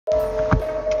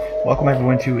Welcome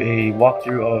everyone to a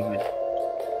walkthrough of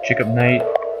Jacob Knight,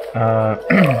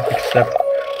 except,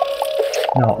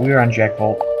 no, we are on Jack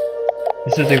Bolt.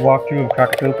 This is a walkthrough of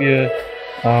Krockotopia,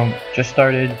 just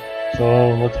started, so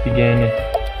let's begin.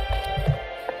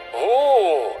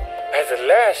 Oh, at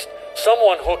last,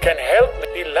 someone who can help me.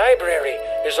 The library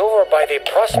is over by the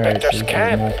prospector's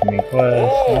camp.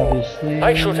 Oh,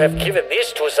 I should have given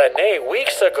this to Zane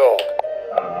weeks ago.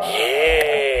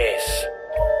 Yes.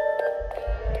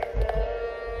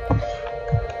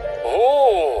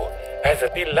 Oh, and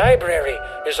the library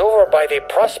is over by the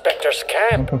prospector's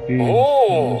camp.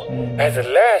 Oh, at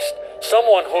last,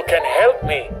 someone who can help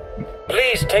me.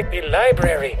 Please take the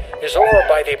library is over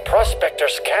by the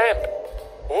prospector's camp.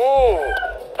 Oh,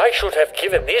 I should have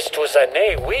given this to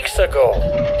Zane weeks ago.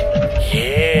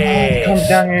 Yes. Come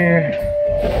down here.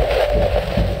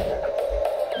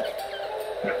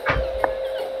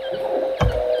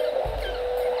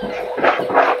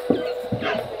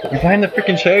 You're behind the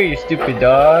freaking chair, you stupid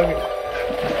dog. Order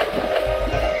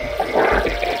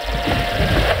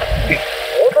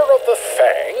of the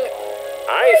Fang?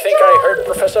 I think I heard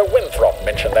Professor Winthrop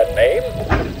mention that name.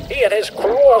 He and his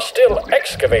crew are still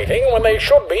excavating when they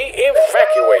should be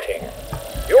evacuating.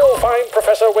 You'll find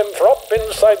Professor Winthrop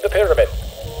inside the pyramid.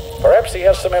 Perhaps he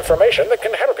has some information that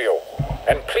can help you.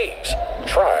 And please,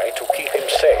 try to keep him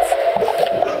safe.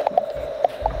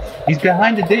 He's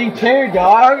behind the dang chair,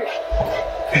 dog.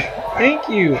 Thank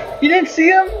you. You didn't see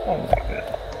him? Oh my god.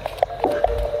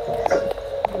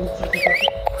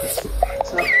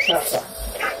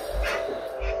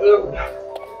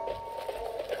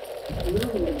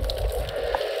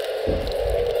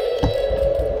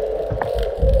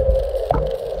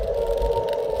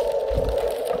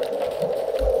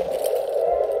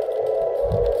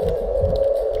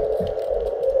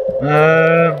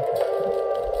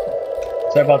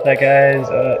 Sorry about that, guys.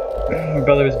 My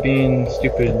brother was being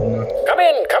stupid. Come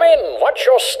in, come in. Watch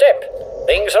your step.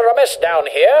 Things are amiss down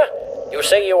here. You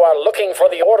say you are looking for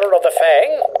the Order of the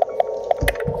Fang?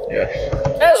 Yes.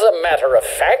 As a matter of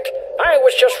fact, I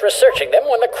was just researching them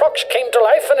when the Crocs came to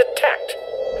life and attacked.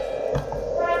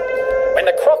 When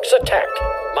the Crocs attacked,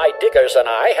 my diggers and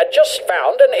I had just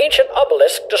found an ancient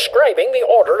obelisk describing the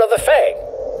Order of the Fang.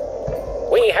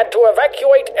 We had to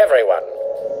evacuate everyone.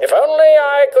 If only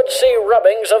I could see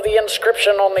rubbings of the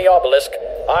inscription on the obelisk,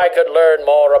 I could learn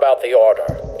more about the Order.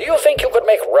 Do you think you could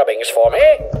make rubbings for me?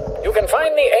 You can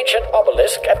find the ancient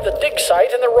obelisk at the dig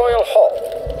site in the Royal Hall.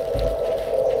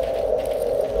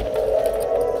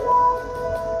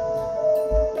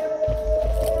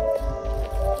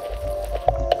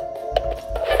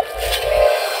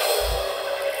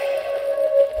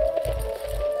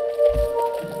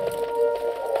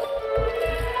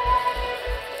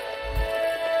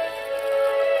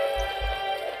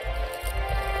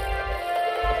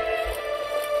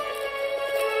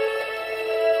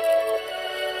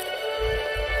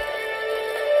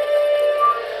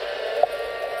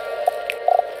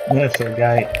 That's our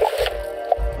guy.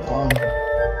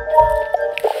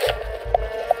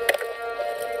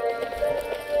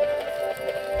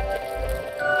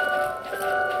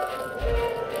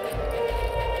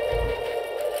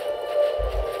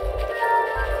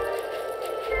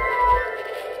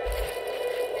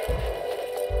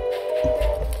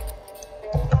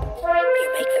 You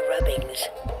make the rubbings.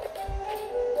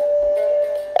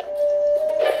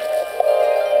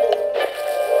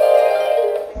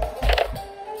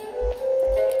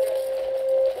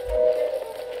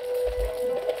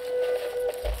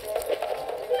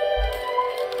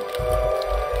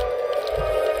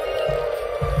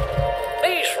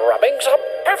 Rubbings are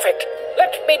perfect.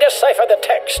 Let me decipher the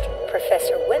text.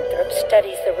 Professor Winthrop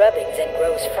studies the rubbings and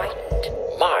grows frightened.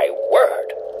 My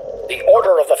word. The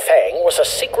Order of the Fang was a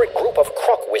secret group of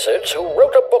croc wizards who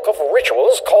wrote a book of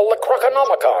rituals called the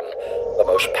Krockotopia, the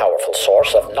most powerful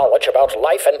source of knowledge about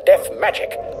life and death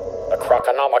magic. The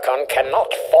Krockotopia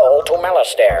cannot fall to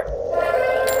Malastair.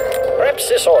 Perhaps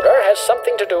this order has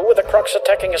something to do with the crocs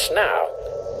attacking us now.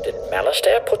 Did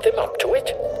Malastair put them up to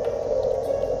it?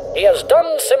 He has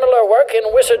done similar work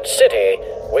in Wizard City.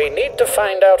 We need to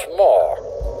find out more.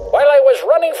 While I was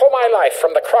running for my life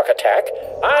from the croc attack,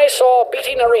 I saw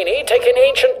Beatty Narini take an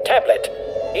ancient tablet.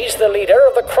 He's the leader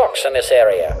of the crocs in this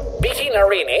area. Beatty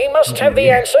Narini must have the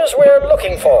answers we're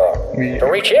looking for. To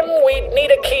reach him, we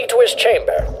need a key to his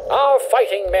chamber. Our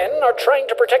fighting men are trying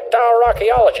to protect our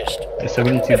archaeologist. So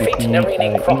we need to defeat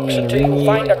Narini crocs until you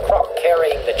find a croc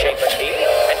carrying the chamber key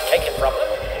and take it from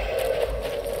them.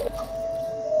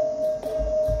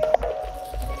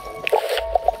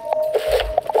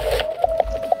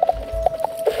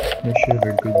 Make sure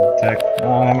they're good attack.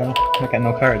 I got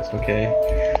no cards, okay.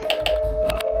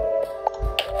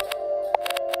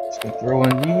 We throw in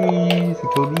these, we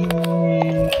throw these,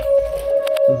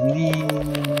 those these,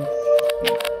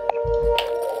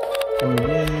 throw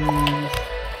these,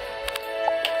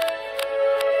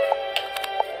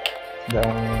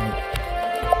 down,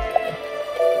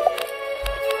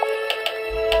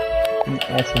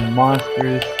 add some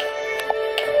monsters.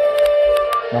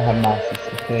 Don't have monsters,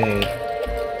 okay.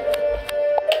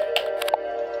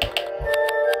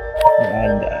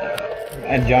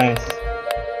 And giants.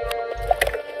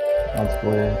 Let's go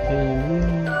ahead.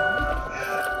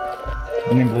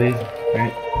 Blaze,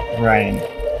 right? Ryan.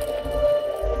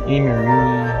 Emery.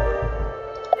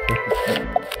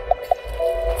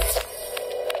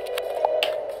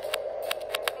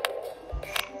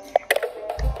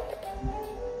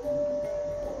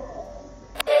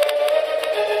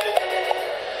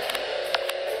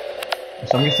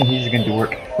 So I'm guessing he's gonna do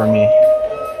work for me.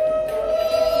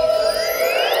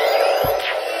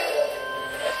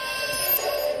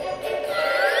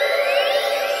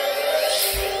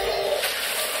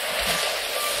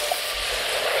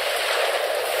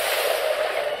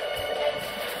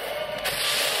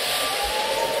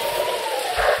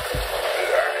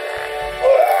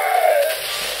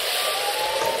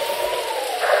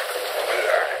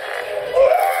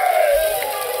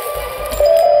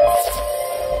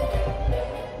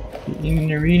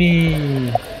 Narini!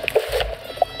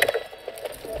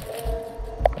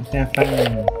 I can't find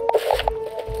him.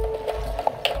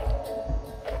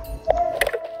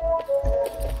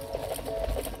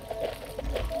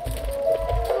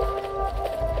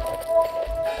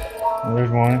 Oh,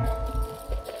 there's one.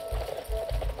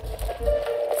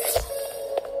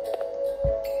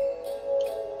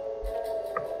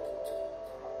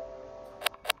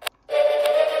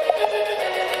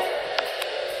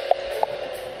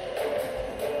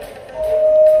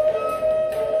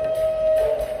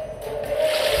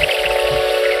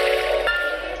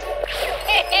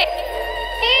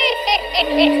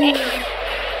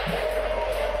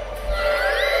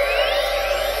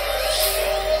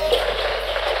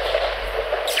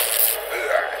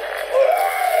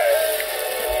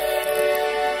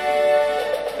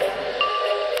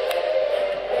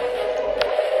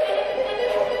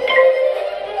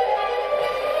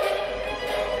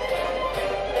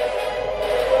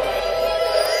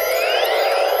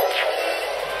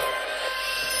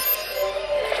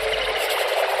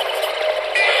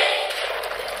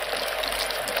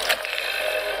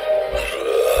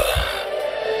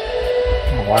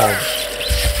 Wow.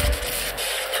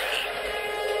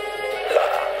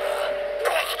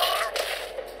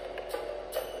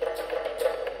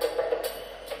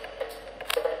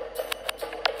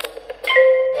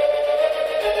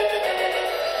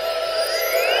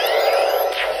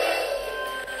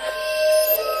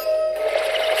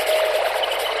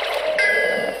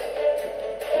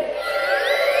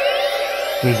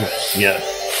 Yes.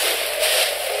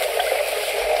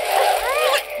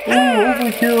 Ooh,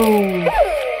 overkill!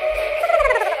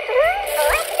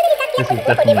 This is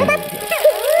definitely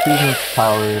too much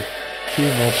power, too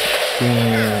much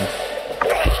experience.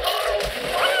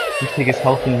 You take his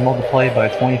health and multiply it by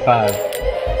 25.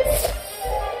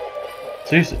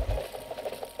 Seriously.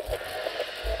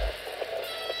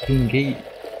 Green gate.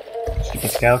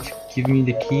 Stupid scouts, give me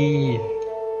the key.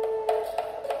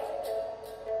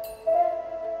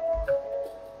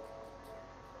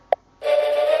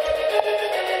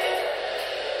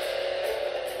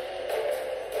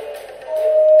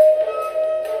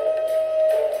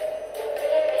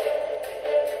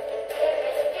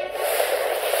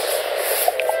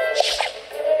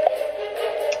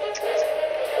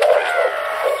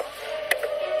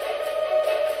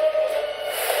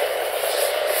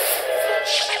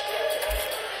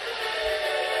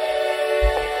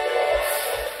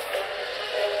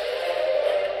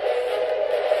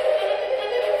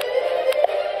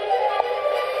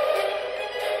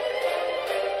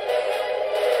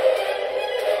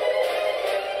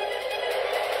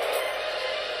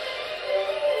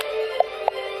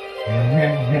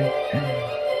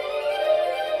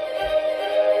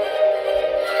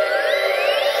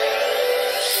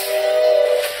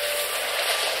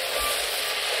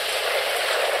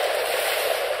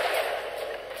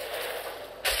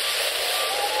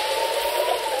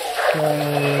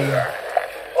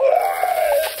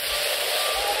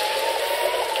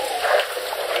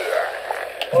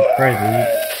 Crazy.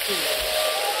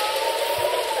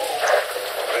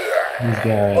 He's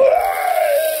got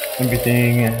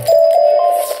everything,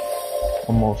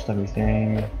 almost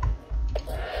everything.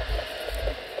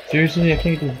 Seriously, I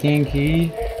can't get the dang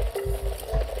key.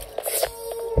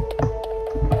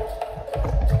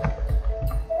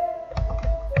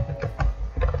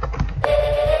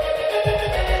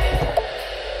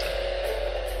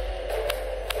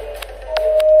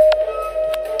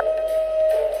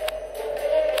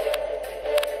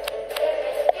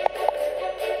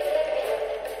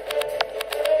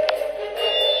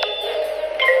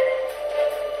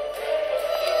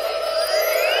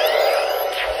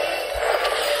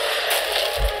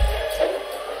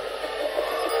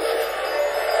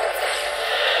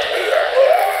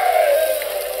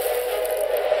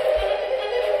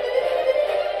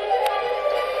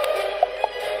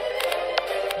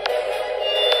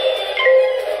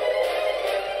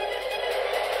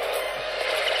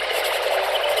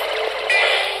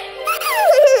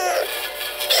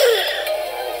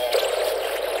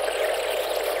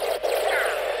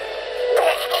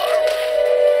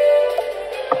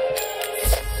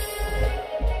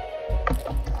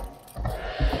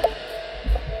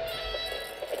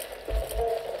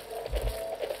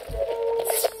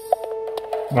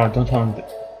 Oh, don't tell him.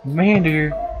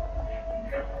 Commander.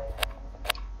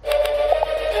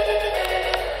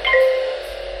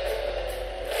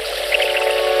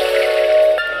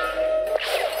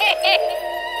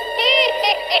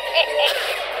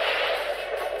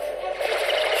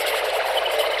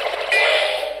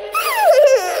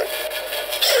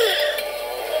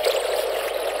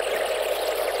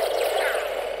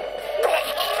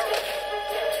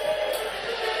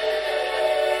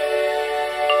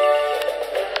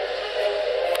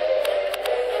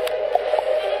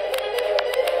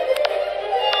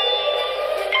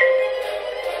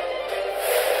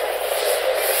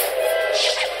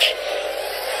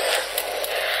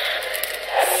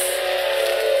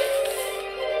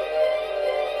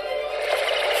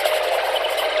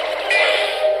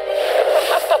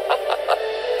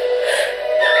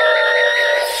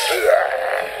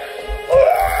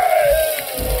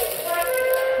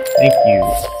 Thank you.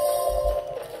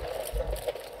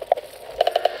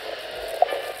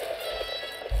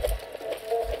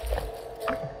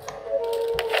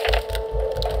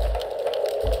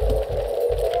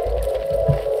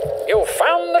 You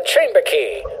found the chamber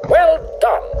key. Well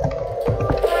done.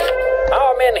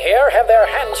 Our men here have their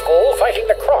hands full fighting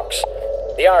the Kroks.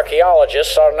 The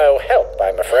archaeologists are no help,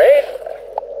 I'm afraid.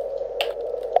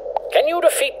 Can you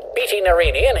defeat Beatty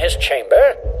Narini in his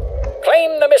chamber?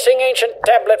 Claim the missing ancient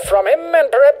tablet from him,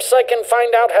 and perhaps I can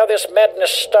find out how this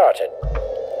madness started.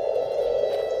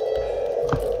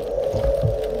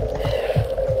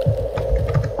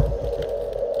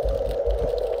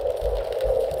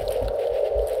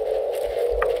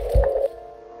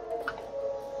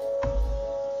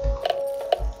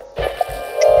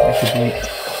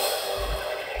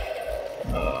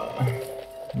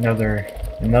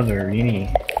 Another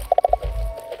Rini.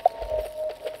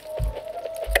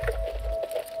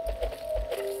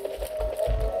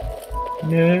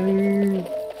 No.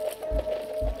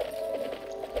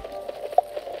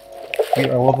 We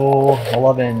are level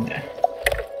 11.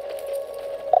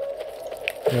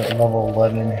 We're at level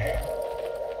 11.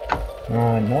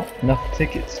 Not enough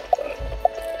tickets.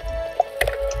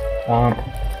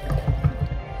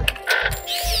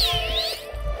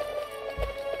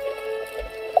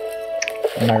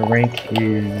 My rank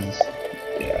is,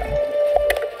 yeah.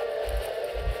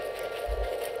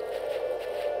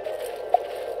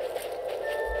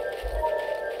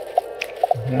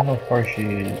 I don't know how far she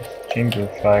is. Chamber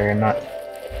of Fire, not.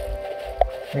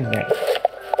 Where's that?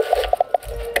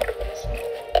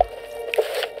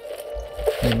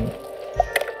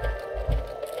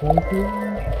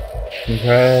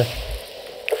 Okay.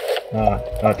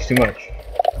 No, it's too much.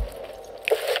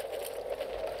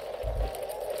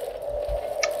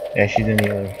 Yeah, she's in the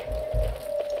other.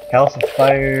 House of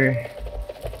Fire.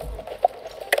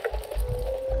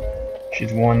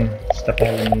 She's one step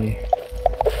ahead of me.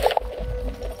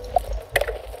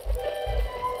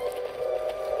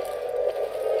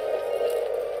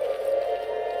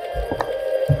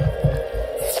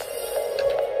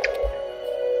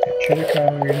 Treasure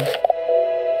card.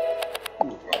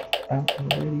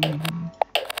 Already.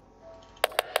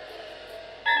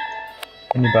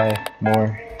 I need to buy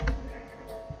more.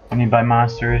 I need to buy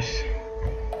monsters.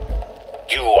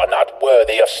 You are not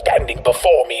worthy of standing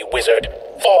before me, wizard.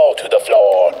 Fall to the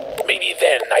floor. Maybe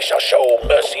then I shall show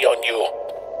mercy on you.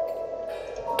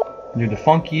 Do the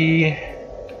funky.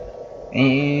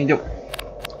 And go.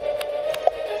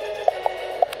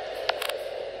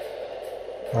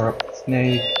 Power up the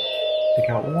snake. Take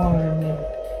out one.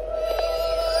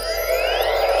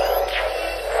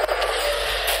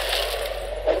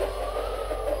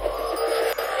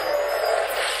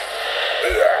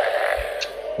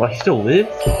 Will I still live?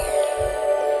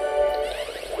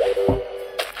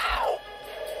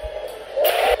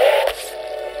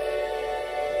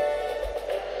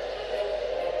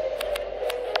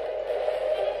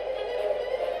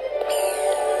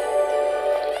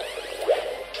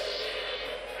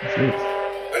 That's it.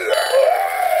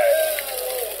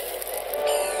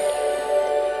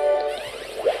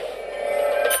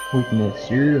 Weakness,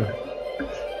 yeah.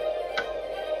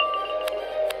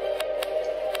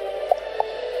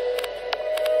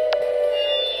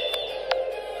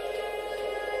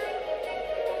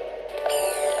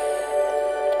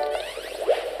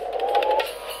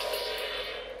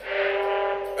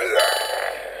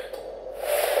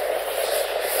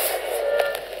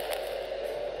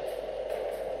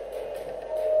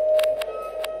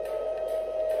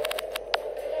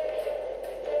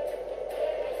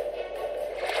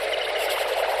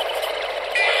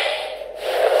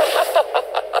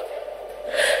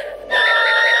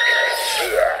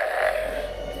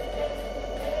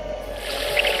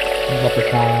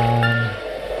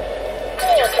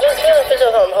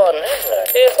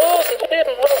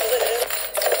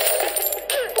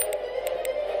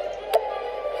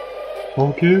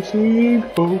 Focusing,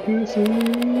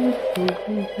 focusing,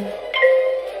 focusing.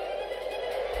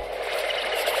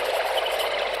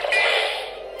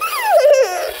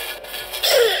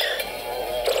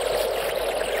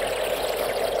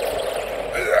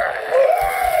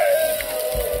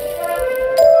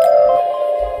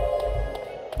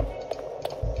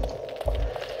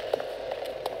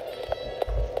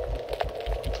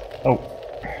 Oh.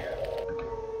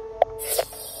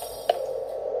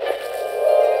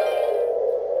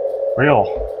 Real.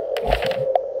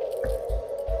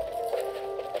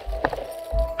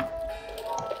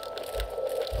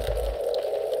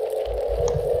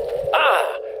 Ah,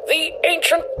 the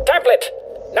ancient tablet.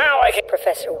 Now I can...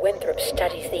 Professor Winthrop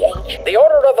studies the ancient... The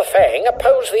Order of the Fang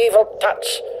oppose the evil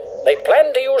Tuts. They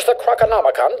planned to use the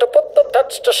Krockotopia to put the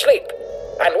Tuts to sleep,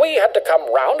 and we had to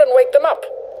come round and wake them up.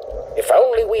 If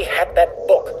only we had that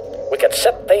book, we could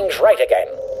set things right again.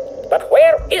 But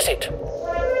where is it?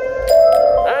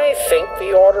 I think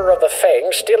the Order of the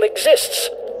Fang still exists,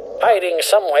 hiding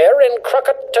somewhere in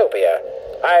Krockotopia.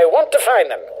 I want to find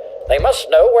them. They must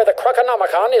know where the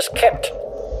Krockotopia is kept.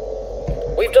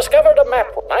 We've discovered a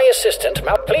map. My assistant,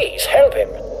 please help him.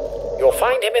 You'll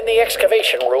find him in the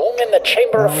excavation room in the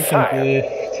Chamber of Fire.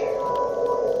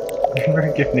 I'm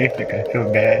gonna give Nathan, I feel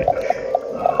bad.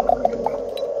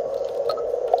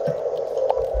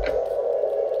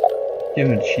 Give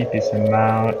him the cheapest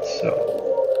amount, so...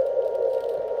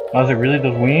 Oh, is it really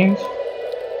those wings?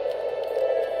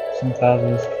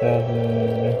 10,000, 6,000,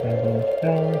 9,000,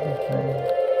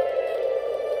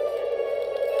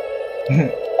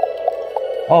 10,000.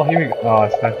 Oh, here we go. Oh,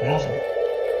 it's 5,000.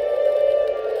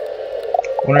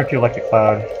 I wonder if you like the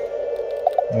cloud.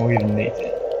 And we'll give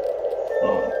Nathan.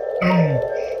 Oh.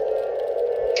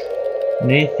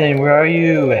 Nathan, where are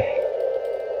you?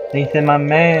 Nathan, my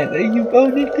man. There you go,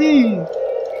 Nathan.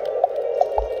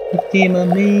 Nathan, my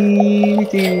man.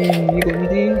 Nathan, you got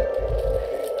Nathan?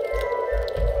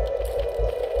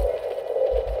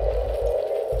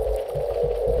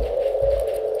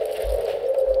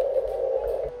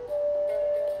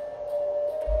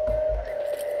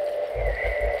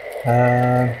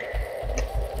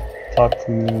 Talk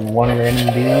to one random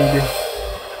dude.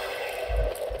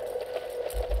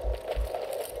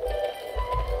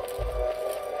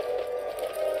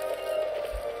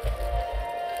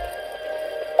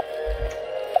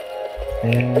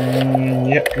 And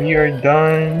yep, we are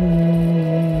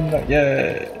done. Not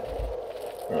yet.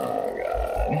 Oh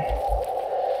god.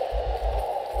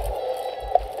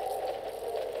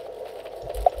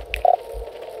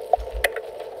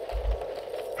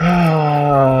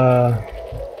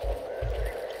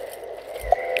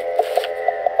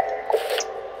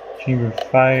 Chamber of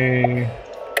Fire.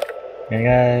 I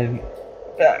got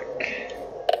back.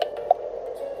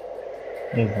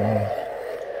 There's Ryan.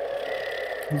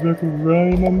 There's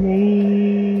Ryan, my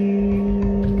man.